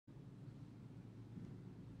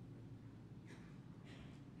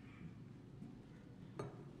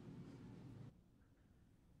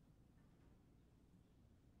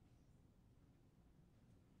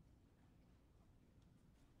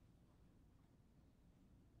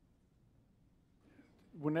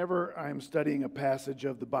Whenever I'm studying a passage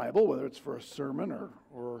of the Bible, whether it's for a sermon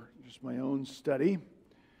or just my own study,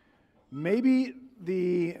 maybe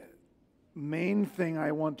the main thing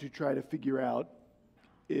I want to try to figure out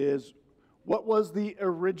is what was the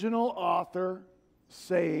original author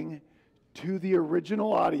saying to the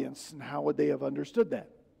original audience, and how would they have understood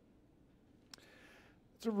that?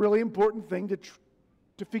 It's a really important thing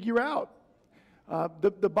to figure out.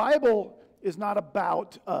 The Bible is not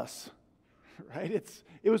about us, right?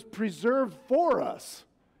 It was preserved for us.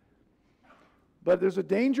 But there's a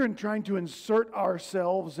danger in trying to insert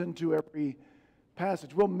ourselves into every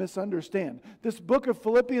passage. We'll misunderstand. This book of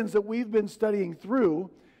Philippians that we've been studying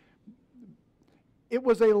through, it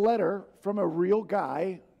was a letter from a real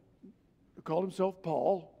guy who called himself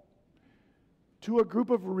Paul to a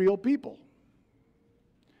group of real people.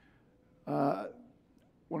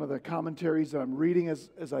 One of the commentaries that I'm reading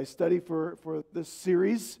as I study for this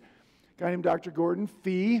series, a guy named Dr. Gordon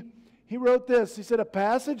Fee, he wrote this. He said, a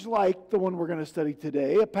passage like the one we're going to study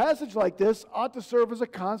today, a passage like this ought to serve as a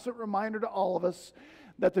constant reminder to all of us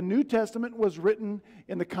that the New Testament was written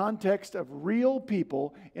in the context of real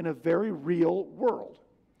people in a very real world.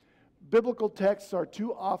 Biblical texts are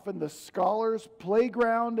too often the scholar's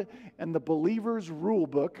playground and the believer's rule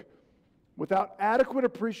book without adequate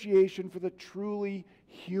appreciation for the truly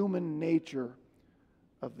human nature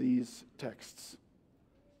of these texts.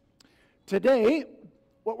 Today,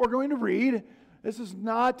 what we're going to read, this is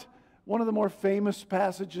not one of the more famous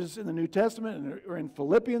passages in the New Testament or in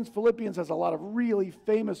Philippians. Philippians has a lot of really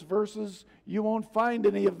famous verses. You won't find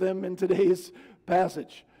any of them in today's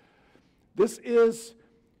passage. This is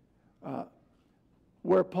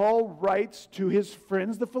where Paul writes to his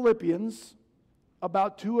friends, the Philippians,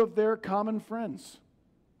 about two of their common friends.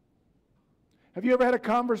 Have you ever had a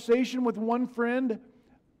conversation with one friend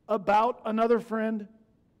about another friend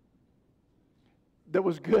that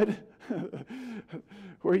was good?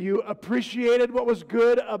 Where you appreciated what was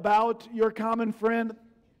good about your common friend?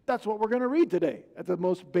 That's what we're going to read today at the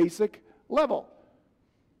most basic level.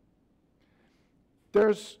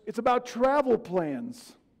 It's about travel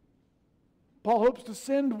plans. Paul hopes to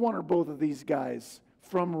send one or both of these guys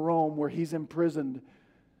from Rome, where he's imprisoned,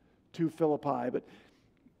 to Philippi. But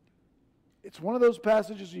it's one of those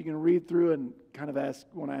passages you can read through and kind of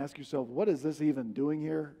want to ask yourself, what is this even doing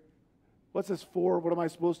here? What's this for? What am I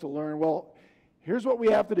supposed to learn? Well, here's what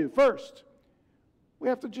we have to do. First, we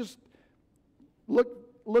have to just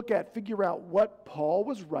figure out what Paul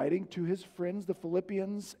was writing to his friends, the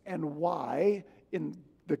Philippians, and why in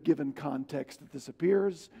the given context that this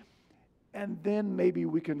appears. And then maybe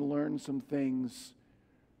we can learn some things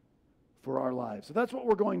for our lives. So that's what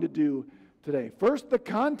we're going to do today. First, the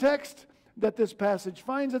context that this passage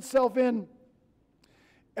finds itself in.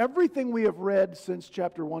 Everything we have read since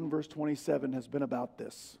chapter 1, verse 27 has been about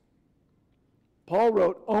this. Paul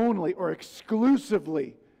wrote only or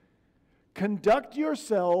exclusively, conduct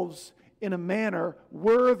yourselves in a manner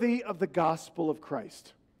worthy of the gospel of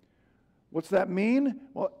Christ. What's that mean?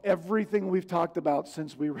 Well, everything we've talked about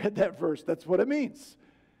since we read that verse, that's what it means.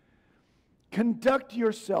 Conduct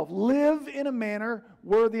yourself, live in a manner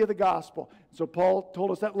worthy of the gospel. So Paul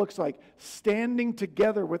told us that looks like standing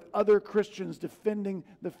together with other Christians, defending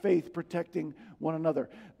the faith, protecting one another.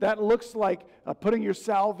 That looks like putting your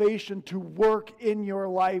salvation to work in your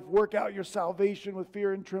life, work out your salvation with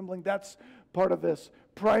fear and trembling. That's part of this.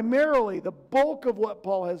 Primarily, the bulk of what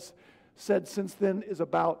Paul has said since then is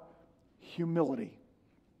about humility.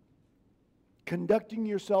 Conducting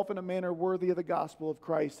yourself in a manner worthy of the gospel of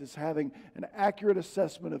Christ is having an accurate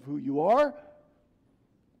assessment of who you are,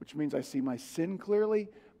 which means I see my sin clearly,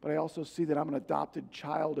 but I also see that I'm an adopted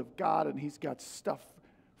child of God and He's got stuff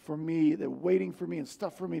for me, that waiting for me and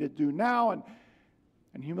stuff for me to do now.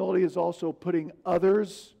 And humility is also putting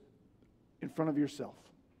others in front of yourself.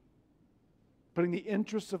 Putting the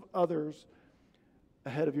interests of others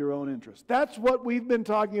ahead of your own interests. That's what we've been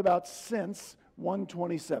talking about since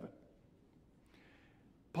 127.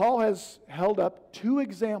 Paul has held up two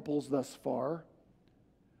examples thus far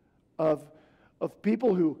of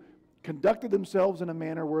people who conducted themselves in a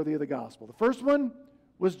manner worthy of the gospel. The first one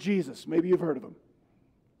was Jesus. Maybe you've heard of him.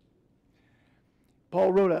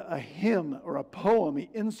 Paul wrote a hymn or a poem. He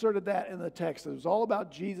inserted that in the text. It was all about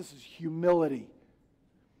Jesus' humility.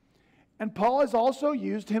 And Paul has also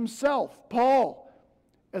used himself, Paul,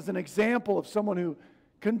 as an example of someone who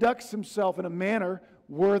conducts himself in a manner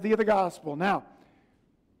worthy of the gospel. Now,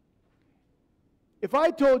 if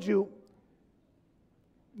I told you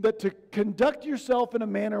that to conduct yourself in a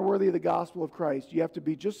manner worthy of the gospel of Christ, you have to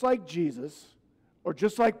be just like Jesus or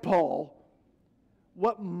just like Paul,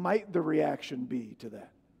 what might the reaction be to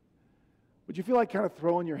that? Would you feel like kind of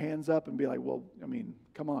throwing your hands up and be like, well, I mean,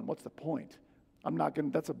 come on, what's the point?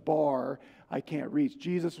 That's a bar I can't reach.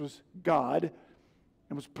 Jesus was God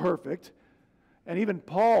and was perfect. And even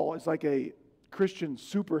Paul is like a Christian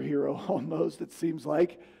superhero almost, it seems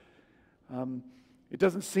like. It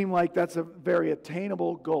doesn't seem like that's a very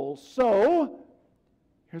attainable goal. So,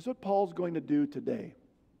 here's what Paul's going to do today.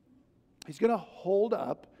 He's going to hold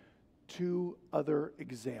up two other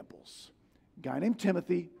examples. A guy named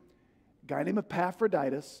Timothy, a guy named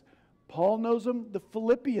Epaphroditus. Paul knows them, the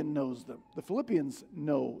Philippians knows them. The Philippians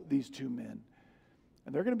know these two men.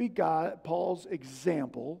 And they're going to be Paul's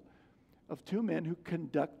example of two men who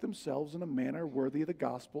conduct themselves in a manner worthy of the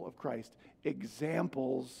gospel of Christ.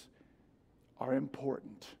 Examples are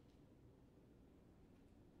important.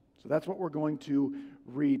 So that's what we're going to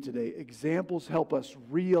read today. Examples help us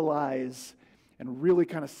realize and really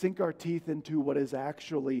kind of sink our teeth into what is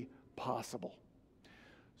actually possible.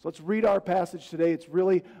 So let's read our passage today. It's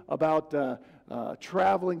really about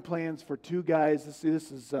traveling plans for two guys.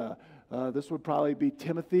 This would probably be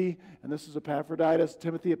Timothy, and this is Epaphroditus.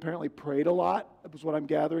 Timothy apparently prayed a lot. That was what I'm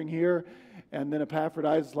gathering here. And then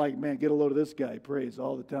Epaphroditus is like, man, get a load of this guy. He prays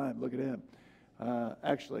all the time. Look at him.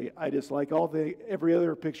 Actually, I just like every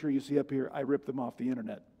other picture you see up here, I rip them off the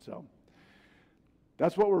internet. So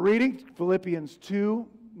that's what we're reading. Philippians 2,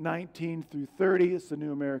 19 through 30. It's the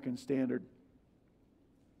New American Standard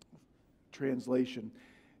translation.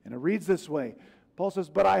 And it reads this way. Paul says,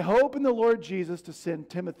 "But I hope in the Lord Jesus to send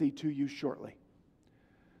Timothy to you shortly,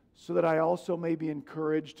 so that I also may be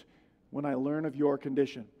encouraged when I learn of your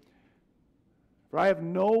condition. For I have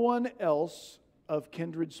no one else of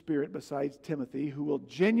kindred spirit besides Timothy who will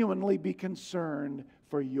genuinely be concerned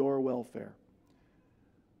for your welfare.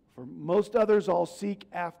 For most others all seek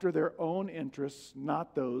after their own interests,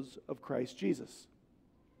 not those of Christ Jesus.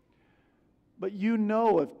 But you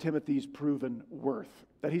know of Timothy's proven worth,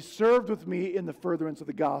 that he served with me in the furtherance of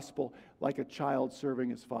the gospel like a child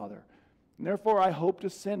serving his father. And therefore I hope to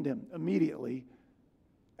send him immediately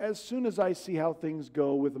as soon as I see how things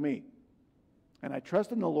go with me. And I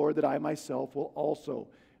trust in the Lord that I myself will also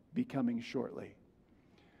be coming shortly."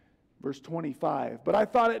 Verse 25, "But I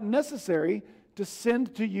thought it necessary to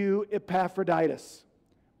send to you Epaphroditus,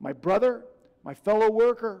 my brother, my fellow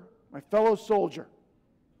worker, my fellow soldier,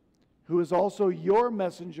 who is also your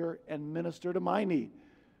messenger and minister to my need.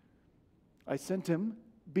 I sent him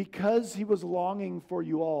because he was longing for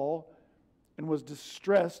you all and was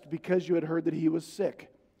distressed because you had heard that he was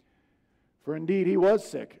sick. For indeed he was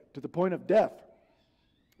sick, to the point of death.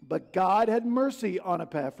 But God had mercy on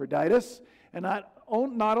Epaphroditus, and not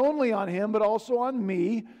only on him, but also on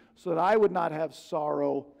me, so that I would not have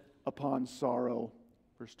sorrow upon sorrow."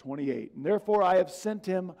 Verse 28, "And therefore I have sent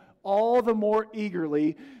him all the more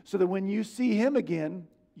eagerly, so that when you see him again,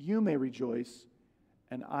 you may rejoice,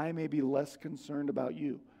 and I may be less concerned about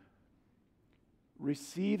you.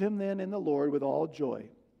 Receive him then in the Lord with all joy,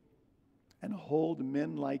 and hold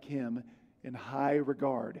men like him in high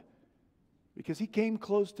regard, because he came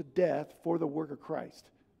close to death for the work of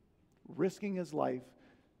Christ, risking his life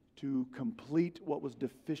to complete what was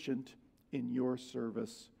deficient in your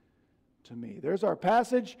service to me." There's our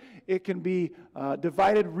passage. It can be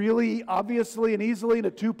divided really obviously and easily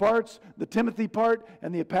into two parts, the Timothy part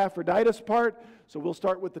and the Epaphroditus part. So we'll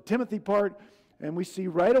start with the Timothy part, and we see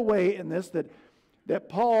right away in this that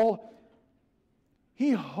Paul,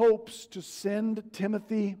 he hopes to send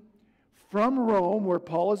Timothy from Rome, where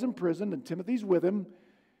Paul is imprisoned and Timothy's with him.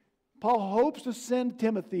 Paul hopes to send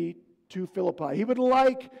Timothy to Philippi. He would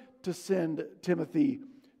like to send Timothy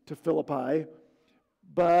to Philippi,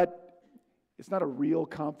 but it's not a real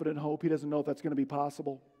confident hope. He doesn't know if that's going to be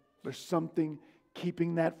possible. There's something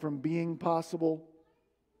keeping that from being possible.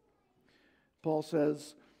 Paul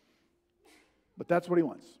says, but that's what he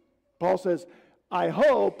wants. Paul says, I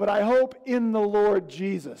hope, but I hope in the Lord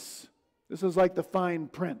Jesus. This is like the fine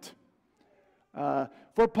print.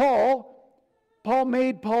 For Paul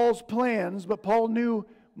made Paul's plans, but Paul knew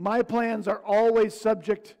my plans are always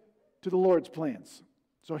subject to the Lord's plans.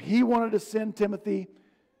 So he wanted to send Timothy.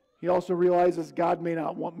 He also realizes God may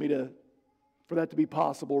not want for that to be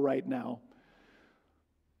possible right now.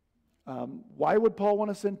 Why would Paul want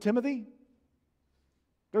to send Timothy?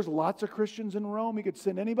 There's lots of Christians in Rome. He could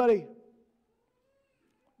send anybody.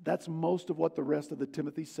 That's most of what the rest of the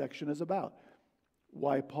Timothy section is about.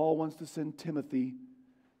 Why Paul wants to send Timothy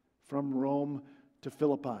from Rome to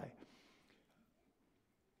Philippi.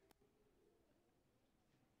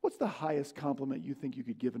 What's the highest compliment you think you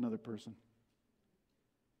could give another person?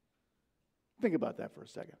 Think about that for a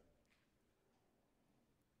second.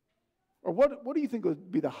 Or what do you think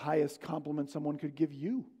would be the highest compliment someone could give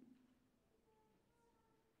you?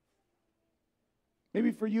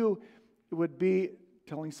 Maybe for you, it would be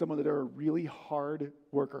telling someone that they're a really hard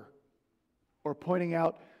worker or pointing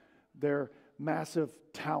out their massive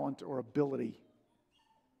talent or ability.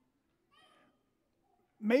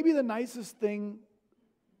 Maybe the nicest thing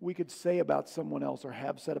we could say about someone else or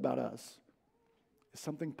have said about us is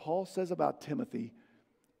something Paul says about Timothy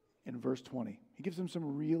in verse 20. He gives him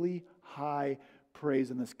some really high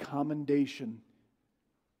praise and this commendation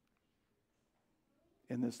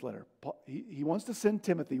in this letter. He wants to send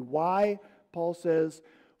Timothy. Why? Paul says,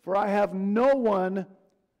 "For I have no one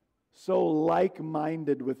so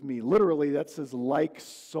like-minded with me." Literally, that says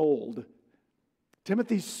like-souled.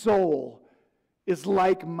 Timothy's soul is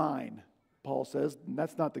like mine, Paul says. And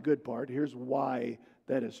that's not the good part. Here's why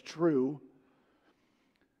that is true.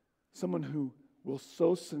 Someone who will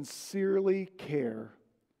so sincerely care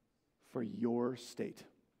for your state.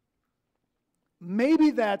 Maybe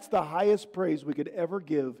that's the highest praise we could ever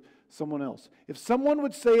give someone else. If someone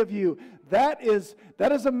would say of you, that is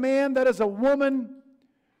a man, that is a woman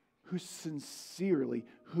who sincerely,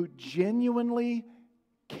 who genuinely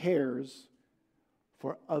cares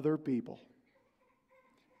for other people.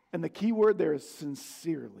 And the key word there is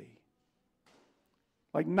sincerely.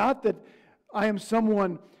 Like, not that I am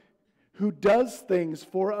someone who does things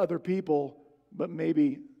for other people, but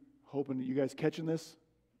maybe, hoping that you guys catching this,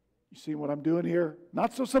 you see what I'm doing here?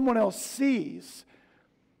 Not so someone else sees.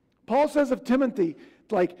 Paul says of Timothy,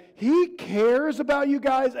 like, he cares about you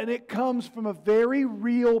guys, and it comes from a very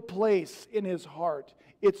real place in his heart.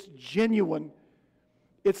 It's genuine.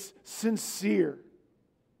 It's sincere.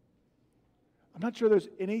 I'm not sure there's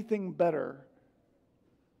anything better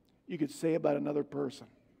you could say about another person.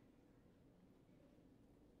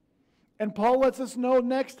 And Paul lets us know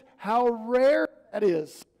next how rare that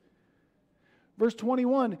is. Verse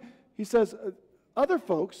 21, he says, other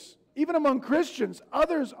folks, even among Christians,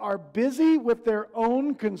 others are busy with their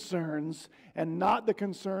own concerns and not the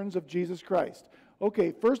concerns of Jesus Christ.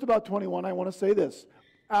 Okay, first about 21, I want to say this.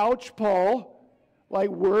 Ouch, Paul. Like,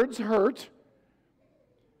 words hurt.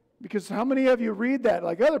 Because how many of you read that?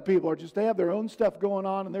 Like, other people are just, they have their own stuff going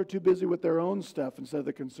on and they're too busy with their own stuff instead of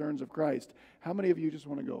the concerns of Christ. How many of you just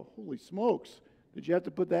want to go, holy smokes, did you have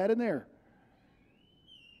to put that in there?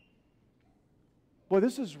 Boy,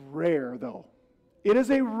 this is rare, though. It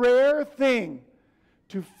is a rare thing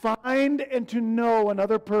to find and to know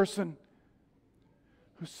another person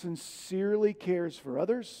who sincerely cares for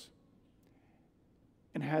others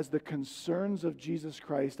and has the concerns of Jesus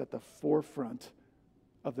Christ at the forefront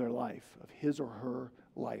of their life, of his or her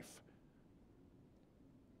life.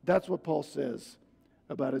 That's what Paul says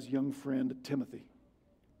about his young friend Timothy.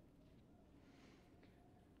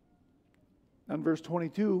 In verse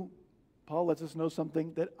 22, Paul lets us know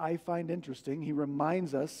something that I find interesting. He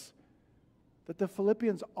reminds us that the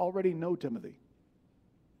Philippians already know Timothy.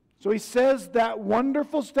 So he says that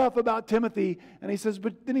wonderful stuff about Timothy, and he says,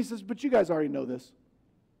 but you guys already know this.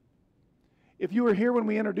 If you were here when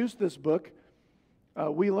we introduced this book,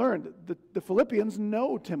 we learned that the Philippians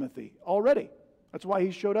know Timothy already. That's why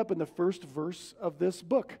he showed up in the first verse of this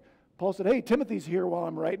book. Paul said, hey, Timothy's here while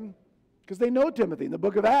I'm writing. Because they know Timothy. In the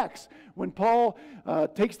book of Acts, when Paul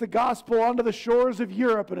takes the gospel onto the shores of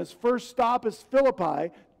Europe and his first stop is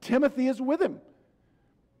Philippi, Timothy is with him.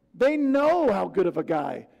 They know how good of a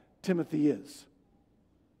guy Timothy is.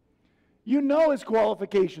 You know his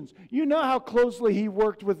qualifications. You know how closely he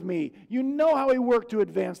worked with me. You know how he worked to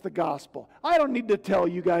advance the gospel. I don't need to tell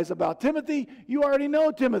you guys about Timothy. You already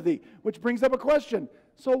know Timothy, which brings up a question.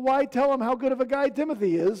 So why tell them how good of a guy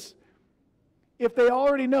Timothy is if they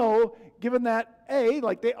already know, given that, A,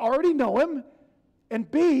 like they already know him, and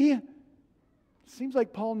B, it seems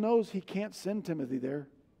like Paul knows he can't send Timothy there.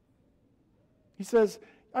 He says,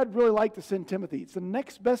 I'd really like to send Timothy. It's the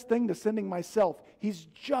next best thing to sending myself. He's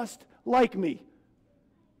just like me.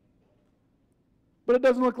 But it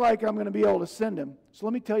doesn't look like I'm going to be able to send him. So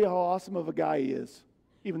let me tell you how awesome of a guy he is,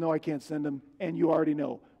 even though I can't send him, and you already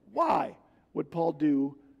know. Why would Paul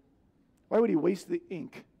do, why would he waste the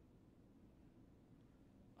ink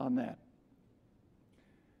on that?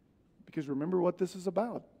 Because remember what this is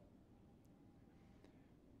about.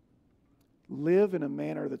 Live in a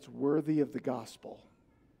manner that's worthy of the gospel.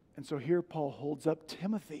 And so here Paul holds up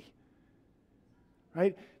Timothy.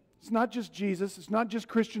 Right? It's not just Jesus. It's not just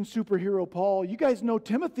Christian superhero Paul. You guys know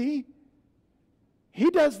Timothy. He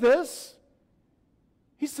does this.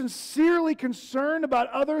 He's sincerely concerned about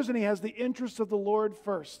others, and he has the interests of the Lord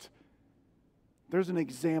first. There's an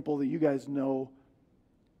example that you guys know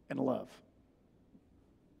and love.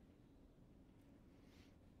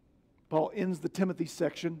 Paul ends the Timothy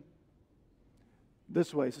section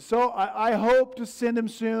this way. So I hope to send him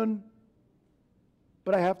soon.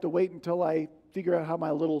 but I have to wait until I figure out how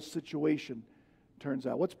my little situation turns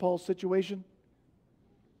out. What's Paul's situation?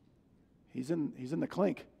 He's in the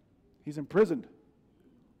clink. He's imprisoned.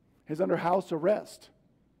 He's under house arrest.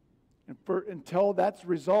 And until that's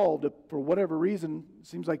resolved, for whatever reason, it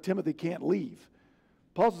seems like Timothy can't leave.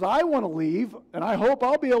 Paul says, I want to leave, and I hope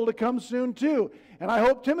I'll be able to come soon too. And I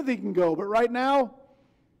hope Timothy can go, but right now,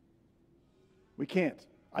 we can't.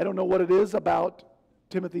 I don't know what it is about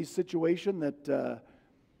Timothy's situation that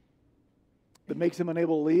makes him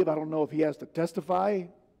unable to leave. I don't know if he has to testify.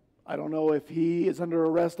 I don't know if he is under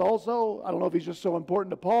arrest also. I don't know if he's just so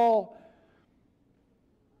important to Paul.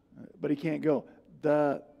 But he can't go.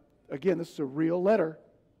 Again, this is a real letter.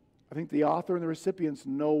 I think the author and the recipients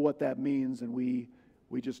know what that means, and we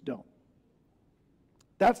just don't.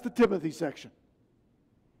 That's the Timothy section.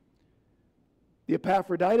 The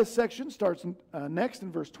Epaphroditus section starts next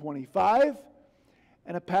in verse 25.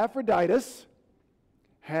 And Epaphroditus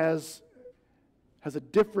has a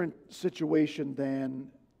different situation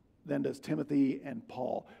than does Timothy and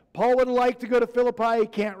Paul. Paul would like to go to Philippi. He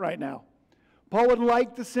can't right now. Paul would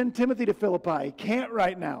like to send Timothy to Philippi. He can't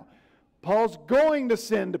right now. Paul's going to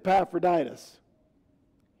send Epaphroditus.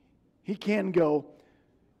 He can go,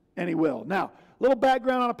 and he will. Now, a little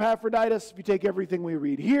background on Epaphroditus. If you take everything we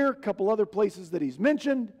read here, a couple other places that he's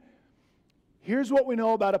mentioned, here's what we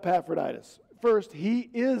know about Epaphroditus. First, he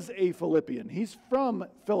is a Philippian. He's from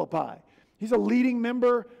Philippi. He's a leading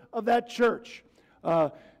member of that church.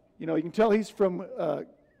 You can tell he's from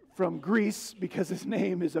Greece because his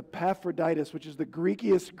name is Epaphroditus, which is the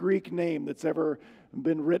Greekiest Greek name that's ever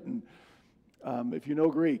been written, if you know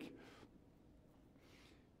Greek.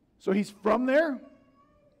 So he's from there.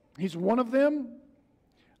 He's one of them.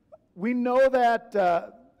 We know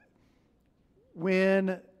that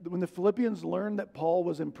when the Philippians learned that Paul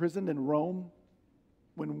was imprisoned in Rome,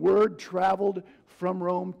 when word traveled from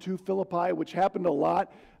Rome to Philippi, which happened a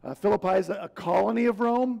lot. Philippi is a colony of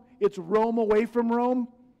Rome. It's Rome away from Rome.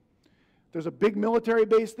 There's a big military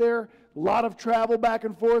base there. A lot of travel back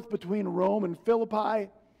and forth between Rome and Philippi.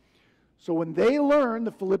 So when they learn,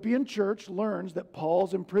 the Philippian church learns that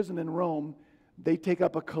Paul's imprisoned in Rome, they take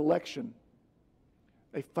up a collection,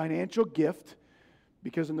 a financial gift,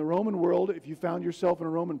 because in the Roman world, if you found yourself in a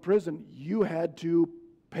Roman prison, you had to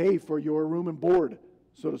pay for your room and board,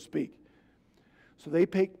 so to speak. So they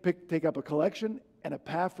take up a collection, and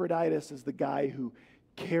Epaphroditus is the guy who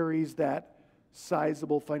carries that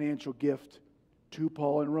sizable financial gift to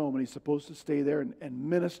Paul in Rome, and he's supposed to stay there and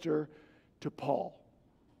minister to Paul.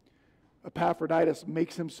 Epaphroditus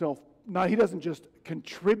makes himself, he doesn't just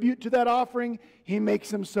contribute to that offering, he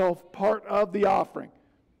makes himself part of the offering.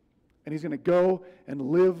 And he's going to go and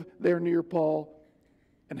live there near Paul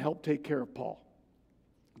and help take care of Paul.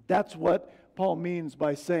 That's what Paul means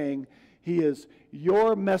by saying he is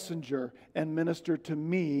your messenger and minister to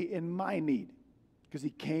me in my need, because he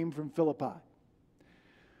came from Philippi.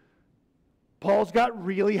 Paul's got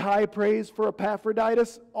really high praise for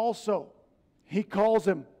Epaphroditus also. He calls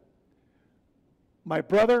him my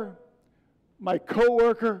brother, my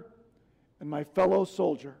co-worker, and my fellow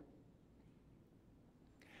soldier.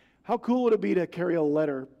 How cool would it be to carry a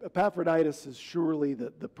letter? Epaphroditus is surely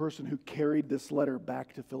the person who carried this letter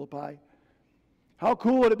back to Philippi. How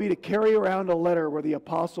cool would it be to carry around a letter where the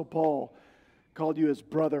Apostle Paul called you his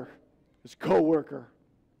brother, his co-worker,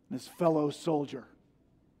 and his fellow soldier?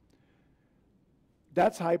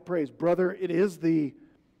 That's high praise. Brother, it is the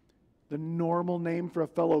normal name for a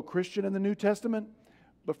fellow Christian in the New Testament,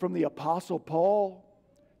 but from the Apostle Paul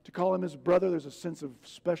to call him his brother, there's a sense of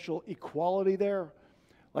special equality there.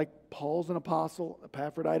 Like Paul's an apostle,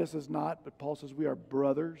 Epaphroditus is not, but Paul says we are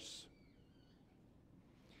brothers.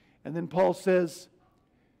 And then Paul says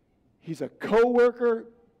he's a co-worker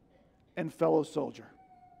and fellow soldier.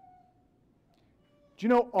 Do you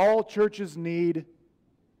know all churches need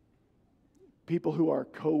people who are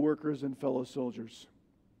co-workers and fellow soldiers?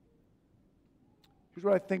 Here's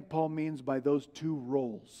what I think Paul means by those two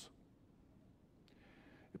roles.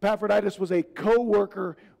 Epaphroditus was a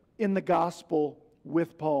co-worker in the gospel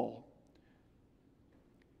with Paul.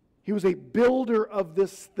 He was a builder of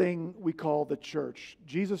this thing we call the church.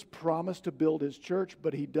 Jesus promised to build his church,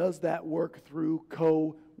 but he does that work through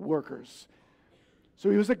co-workers.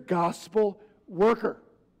 So he was a gospel worker.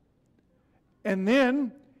 And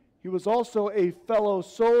then he was also a fellow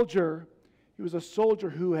soldier. He was a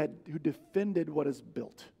soldier who defended what is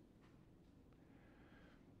built.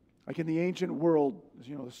 Like in the ancient world,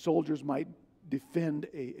 the soldiers might defend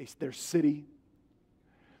their city.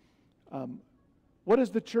 What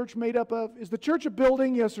is the church made up of? Is the church a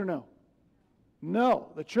building, yes or no?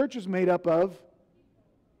 No. The church is made up of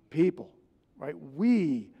people. right?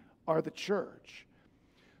 We are the church.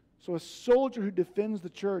 So a soldier who defends the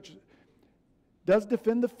church does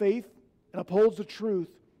defend the faith and upholds the truth,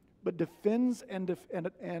 but defends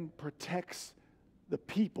and protects the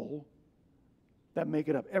people that make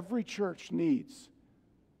it up. Every church needs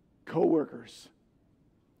co-workers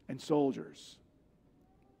and soldiers.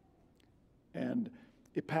 And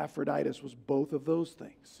Epaphroditus was both of those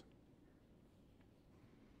things.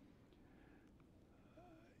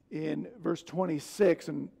 In verse 26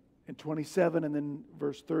 and 27 and then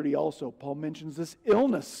verse 30 also, Paul mentions this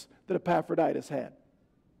illness that Epaphroditus had.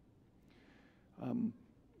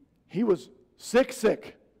 He was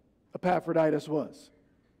sick, Epaphroditus was.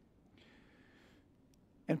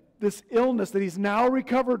 And this illness that he's now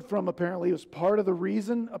recovered from apparently was part of the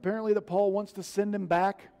reason apparently that Paul wants to send him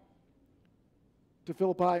back to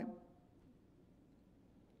Philippi.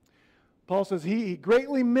 Paul says he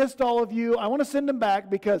greatly missed all of you. I want to send him back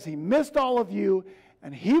because he missed all of you,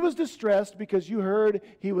 and he was distressed because you heard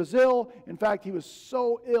he was ill. In fact, he was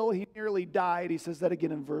so ill he nearly died. He says that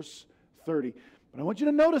again in verse 30. But I want you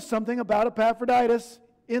to notice something about Epaphroditus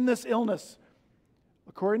in this illness.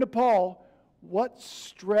 According to Paul, what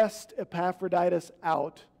stressed Epaphroditus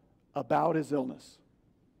out about his illness?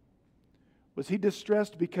 Was he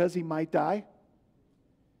distressed because he might die?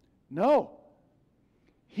 No.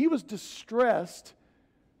 He was distressed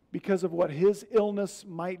because of what his illness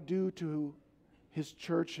might do to his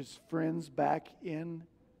church, his friends back in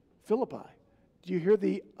Philippi. Do you hear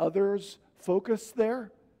the others' focus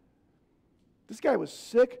there? This guy was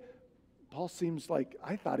sick. Paul seems like,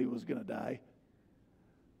 I thought he was going to die.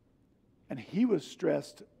 And he was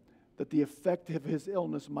stressed that the effect of his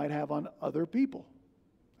illness might have on other people.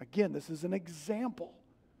 Again, this is an example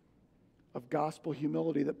of gospel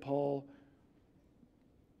humility that Paul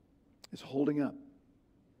is holding up.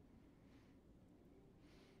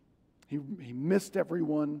 He missed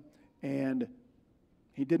everyone, and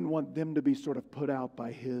he didn't want them to be sort of put out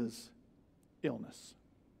by his illness.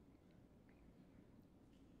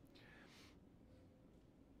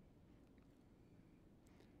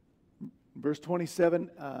 Verse 27,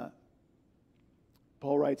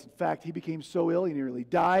 Paul writes, in fact, he became so ill he nearly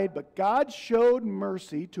died, but God showed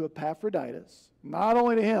mercy to Epaphroditus, not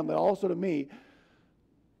only to him, but also to me,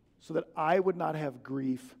 so that I would not have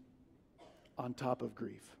grief on top of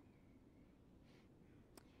grief.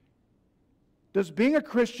 Does being a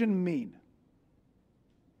Christian mean?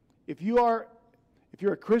 If you're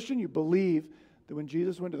a Christian, you believe that when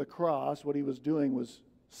Jesus went to the cross, what he was doing was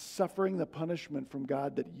suffering the punishment from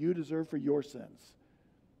God that you deserve for your sins.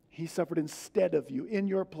 He suffered instead of you, in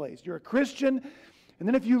your place. You're a Christian, and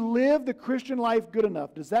then if you live the Christian life good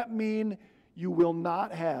enough, does that mean you will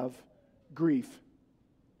not have grief,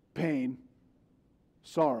 pain,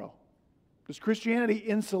 sorrow? Does Christianity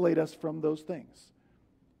insulate us from those things?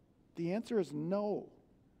 The answer is no.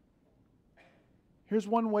 Here's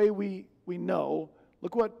one way we know.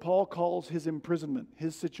 Look what Paul calls his imprisonment,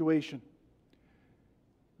 his situation.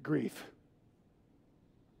 Grief.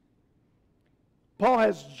 Paul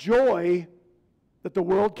has joy that the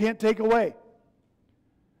world can't take away.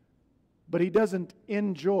 But he doesn't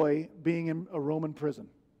enjoy being in a Roman prison.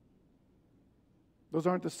 Those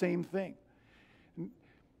aren't the same thing.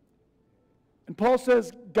 And Paul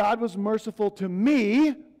says, God was merciful to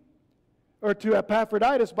me, or to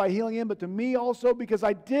Epaphroditus by healing him, but to me also because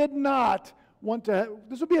I did not want to,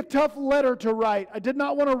 this would be a tough letter to write. I did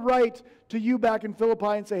not want to write to you back in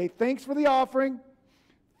Philippi and say, hey, thanks for the offering.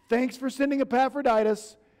 Thanks for sending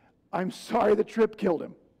Epaphroditus. I'm sorry the trip killed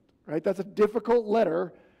him. Right? That's a difficult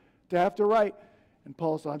letter to have to write. And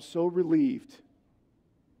Paul said, I'm so relieved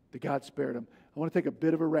that God spared him. I want to take a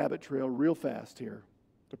bit of a rabbit trail real fast here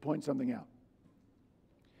to point something out.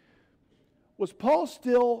 Was Paul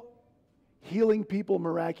still healing people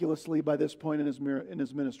miraculously by this point in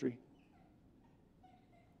his ministry?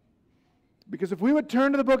 Because if we would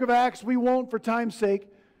turn to the book of Acts, we won't for time's sake.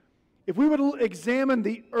 If we would examine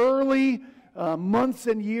the early months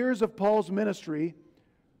and years of Paul's ministry,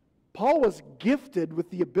 Paul was gifted with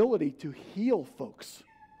the ability to heal folks.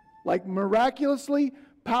 Like miraculously,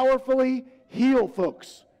 powerfully heal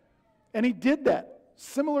folks. And he did that,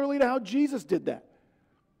 similarly to how Jesus did that.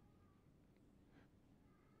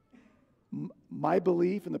 My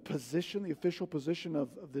belief in the position, the official position of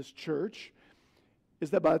this church, is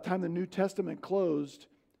that by the time the New Testament closed,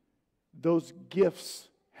 those gifts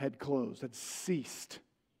had closed, had ceased.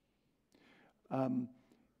 And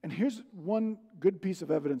here's one good piece of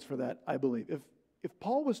evidence for that, I believe. If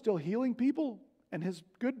Paul was still healing people, and his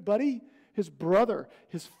good buddy, his brother,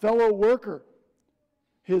 his fellow worker,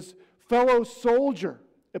 his fellow soldier,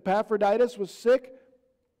 Epaphroditus was sick,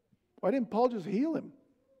 Why didn't Paul just heal him?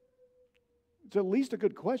 It's at least a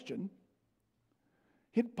good question.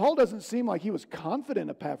 Paul doesn't seem like he was confident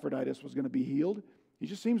Epaphroditus was going to be healed. He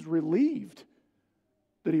just seems relieved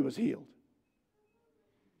that he was healed.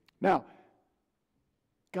 Now,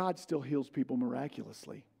 God still heals people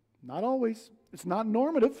miraculously. Not always. It's not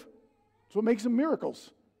normative. It's what makes them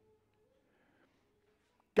miracles.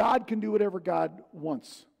 God can do whatever God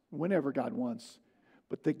wants, whenever God wants.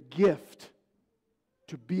 But the gift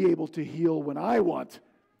to be able to heal when I want,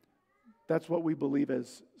 that's what we believe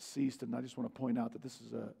has ceased. And I just want to point out that this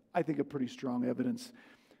is, I think, a pretty strong evidence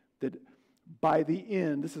that by the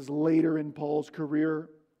end, this is later in Paul's career,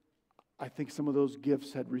 I think some of those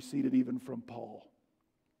gifts had receded even from Paul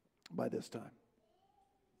by this time.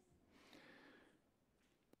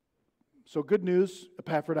 So good news,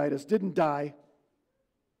 Epaphroditus didn't die.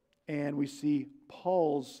 And we see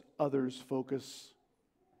Paul's others focus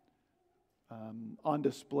on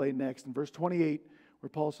display next in verse 28, where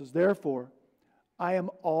Paul says, "Therefore, I am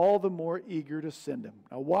all the more eager to send him."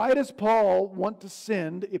 Now, why does Paul want to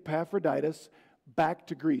send Epaphroditus back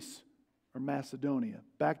to Greece or Macedonia,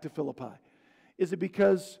 back to Philippi? Is it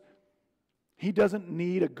because he doesn't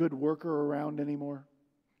need a good worker around anymore?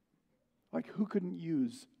 Like, who couldn't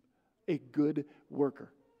use a good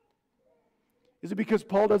worker? Is it because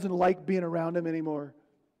Paul doesn't like being around him anymore?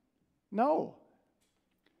 No.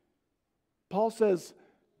 Paul says,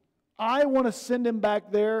 I want to send him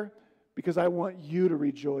back there because I want you to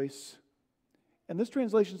rejoice. And this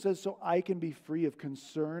translation says, so I can be free of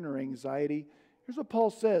concern or anxiety. Here's what Paul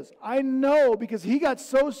says. I know because he got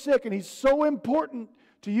so sick and he's so important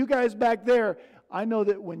to you guys back there. I know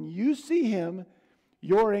that when you see him,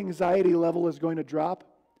 your anxiety level is going to drop.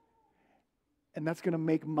 And that's going to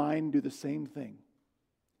make mine do the same thing.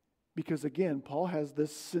 Because again, Paul has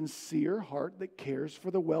this sincere heart that cares for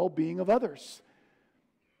the well-being of others.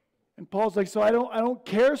 And Paul's like, so I don't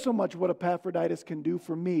care so much what Epaphroditus can do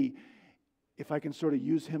for me if I can sort of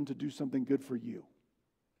use him to do something good for you.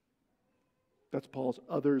 That's Paul's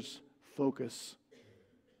others focus,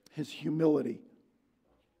 his humility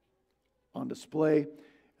on display.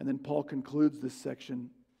 And then Paul concludes this section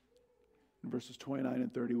in verses 29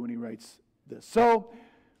 and 30 when he writes this. So,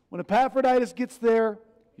 when Epaphroditus gets there,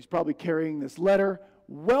 he's probably carrying this letter.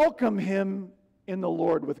 Welcome him in the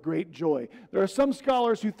Lord with great joy. There are some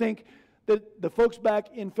scholars who think that the folks back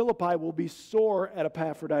in Philippi will be sore at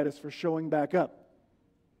Epaphroditus for showing back up.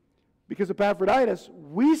 Because Epaphroditus,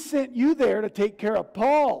 we sent you there to take care of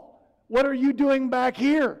Paul. What are you doing back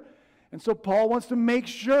here? And so Paul wants to make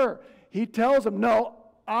sure. He tells him, no,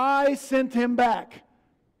 I sent him back.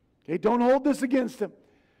 Okay, don't hold this against him.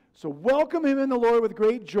 So welcome him in the Lord with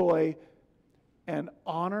great joy and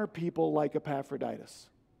honor people like Epaphroditus.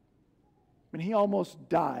 I mean, he almost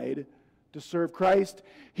died to serve Christ.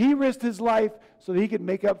 He risked his life so that he could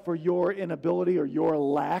make up for your inability or your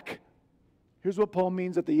lack. Here's what Paul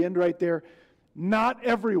means at the end right there. Not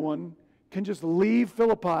everyone can just leave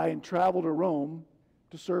Philippi and travel to Rome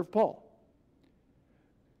to serve Paul.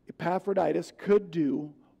 Epaphroditus could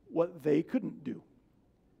do what they couldn't do.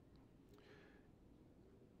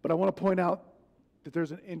 But I want to point out that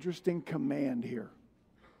there's an interesting command here.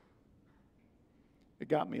 It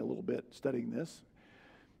got me a little bit studying this.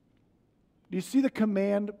 Do you see the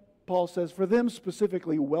command? Paul says, for them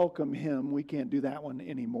specifically, welcome him. We can't do that one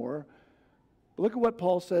anymore. But look at what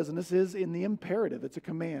Paul says, and this is in the imperative. It's a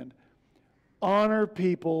command. Honor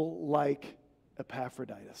people like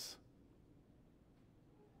Epaphroditus.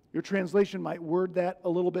 Your translation might word that a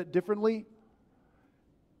little bit differently,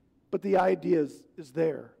 but the idea is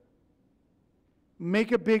there.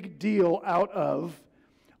 Make a big deal out of,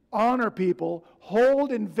 honor people,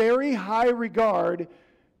 hold in very high regard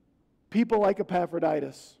people like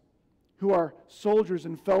Epaphroditus, who are soldiers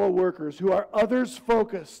and fellow workers, who are others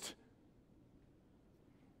focused.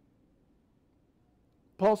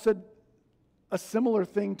 Paul said a similar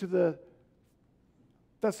thing to the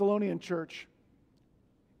Thessalonian church,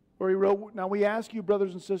 where he wrote, now we ask you,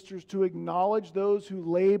 brothers and sisters, to acknowledge those who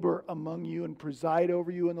labor among you and preside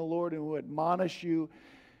over you in the Lord and who admonish you.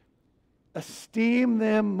 Esteem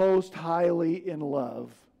them most highly in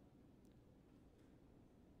love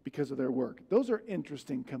because of their work. Those are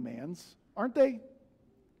interesting commands, aren't they?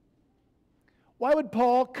 Why would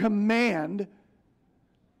Paul command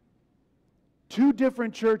two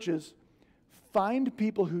different churches, find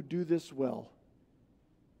people who do this well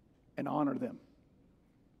and honor them?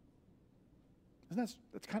 Isn't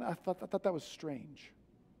that's kind of, I thought that was strange.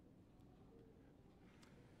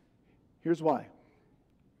 Here's why.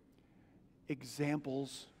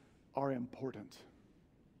 Examples are important.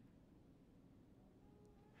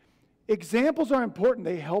 Examples are important.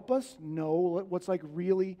 They help us know what's like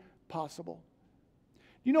really possible.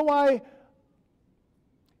 You know why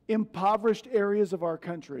impoverished areas of our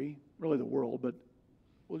country, really the world, but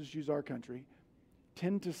we'll just use our country,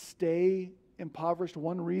 tend to stay impoverished?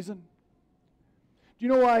 One reason. Do you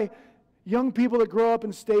know why young people that grow up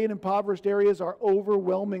and stay in impoverished areas are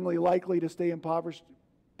overwhelmingly likely to stay impoverished?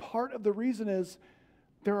 Part of the reason is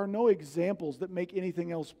there are no examples that make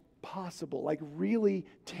anything else possible, like really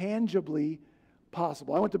tangibly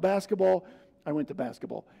possible. I went to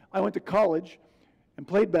college and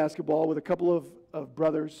played basketball with a couple of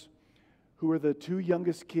brothers who were the two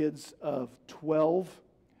youngest kids of 12,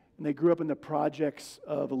 and they grew up in the projects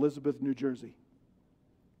of Elizabeth, New Jersey.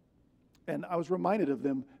 And I was reminded of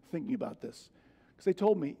them thinking about this, because they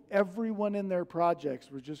told me everyone in their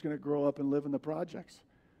projects was just going to grow up and live in the projects.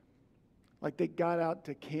 Like they got out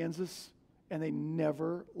to Kansas and they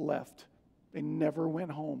never left. They never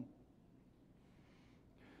went home.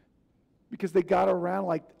 Because they got around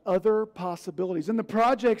like other possibilities. In the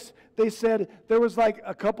projects, they said there was like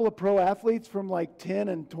a couple of pro athletes from like 10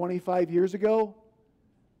 and 25 years ago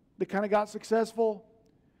that kind of got successful.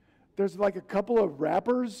 There's like a couple of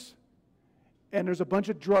rappers, and there's a bunch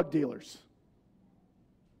of drug dealers.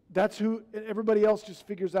 That's who, everybody else just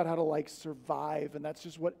figures out how to like survive, and that's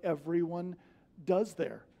just what everyone does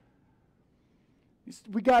there.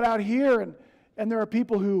 We got out here, and there are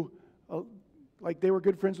people who, like they were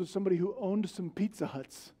good friends with somebody who owned some Pizza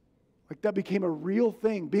Huts. Like that became a real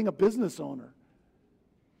thing, being a business owner.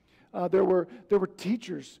 There were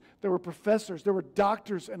teachers, there were professors, there were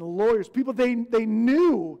doctors and lawyers, people they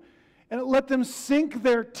knew, and it let them sink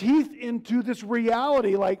their teeth into this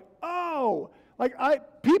reality like, oh,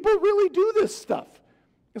 people really do this stuff.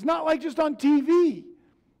 It's not like just on TV.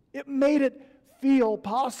 It made it feel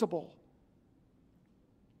possible.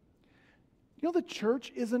 You know, the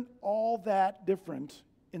church isn't all that different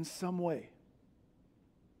in some way.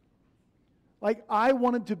 Like, I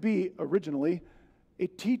wanted to be, originally, a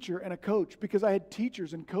teacher and a coach because I had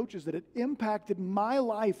teachers and coaches that had impacted my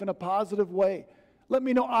life in a positive way. Let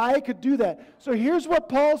me know I could do that. So here's what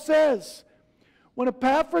Paul says. When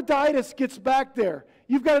Epaphroditus gets back there,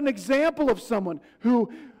 you've got an example of someone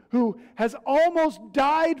who has almost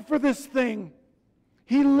died for this thing.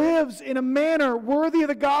 He lives in a manner worthy of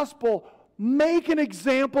the gospel. Make an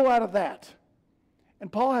example out of that.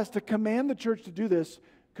 And Paul has to command the church to do this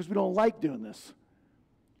because we don't like doing this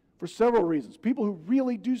for several reasons. People who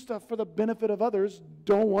really do stuff for the benefit of others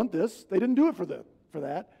don't want this. They didn't do it for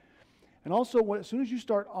that. And also, as soon as you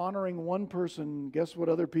start honoring one person, guess what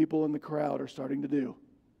other people in the crowd are starting to do?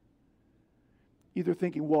 Either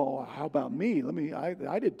thinking, well, how about me?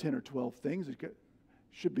 I did 10 or 12 things. It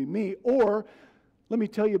should be me. Or, let me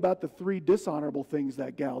tell you about the 3 dishonorable things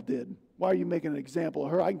that gal did. Why are you making an example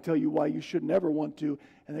of her? I can tell you why you should never want to,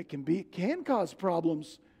 and it can cause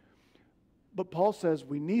problems. But Paul says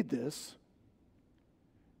we need this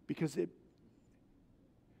because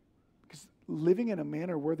living in a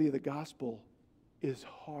manner worthy of the gospel is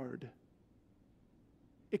hard.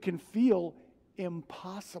 It can feel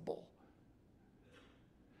impossible.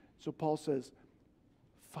 So Paul says,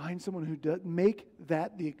 find someone who does, make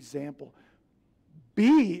that the example.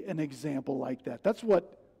 Be an example like that. That's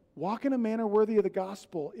what walk in a manner worthy of the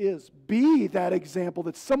gospel is. Be that example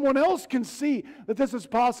that someone else can see that this is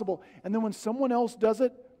possible. And then when someone else does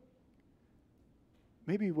it,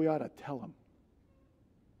 maybe we ought to tell them.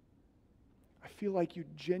 I feel like you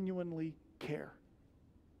genuinely care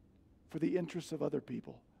for the interests of other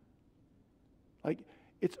people. Like,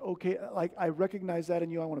 it's okay. Like, I recognize that in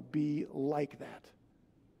you. I want to be like that.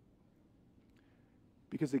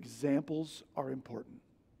 Because examples are important.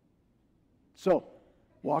 So,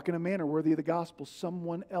 walk in a manner worthy of the gospel.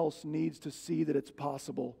 Someone else needs to see that it's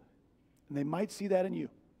possible. And they might see that in you.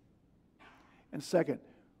 And second,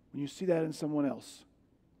 when you see that in someone else,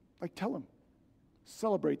 like tell them.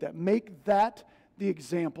 Celebrate that. Make that the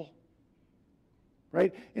example.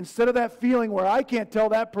 Right? Instead of that feeling where I can't tell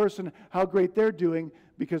that person how great they're doing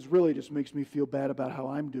because really it just makes me feel bad about how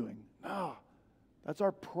I'm doing. No. That's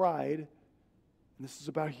our pride. And this is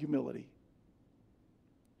about humility.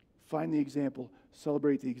 Find the example.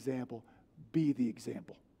 Celebrate the example. Be the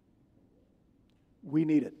example. We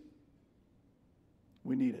need it.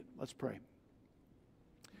 We need it. Let's pray.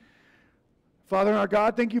 Father and our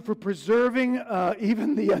God, thank you for preserving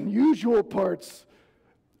even the unusual parts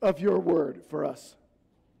of your word for us.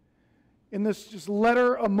 In this just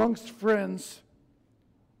letter amongst friends,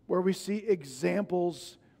 where we see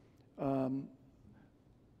examples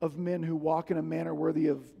of men who walk in a manner worthy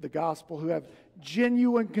of the gospel, who have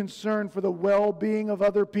genuine concern for the well-being of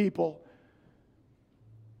other people.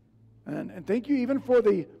 And thank you even for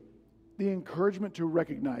the encouragement to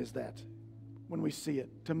recognize that when we see it,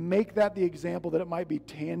 to make that the example, that it might be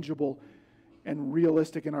tangible and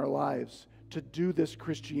realistic in our lives to do this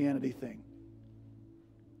Christianity thing.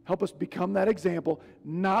 Help us become that example,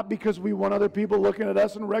 not because we want other people looking at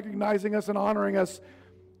us and recognizing us and honoring us,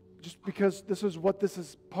 just because this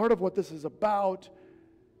is part of what this is about.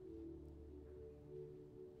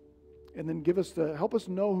 And then help us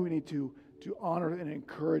know who we need to honor and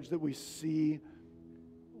encourage, that we see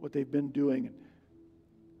what they've been doing. And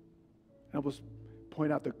help us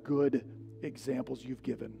point out the good examples you've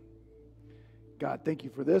given. God, thank you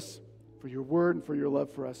for this, for your word, and for your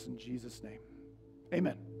love for us. In Jesus' name,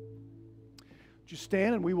 amen. Would you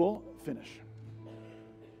stand and we will finish.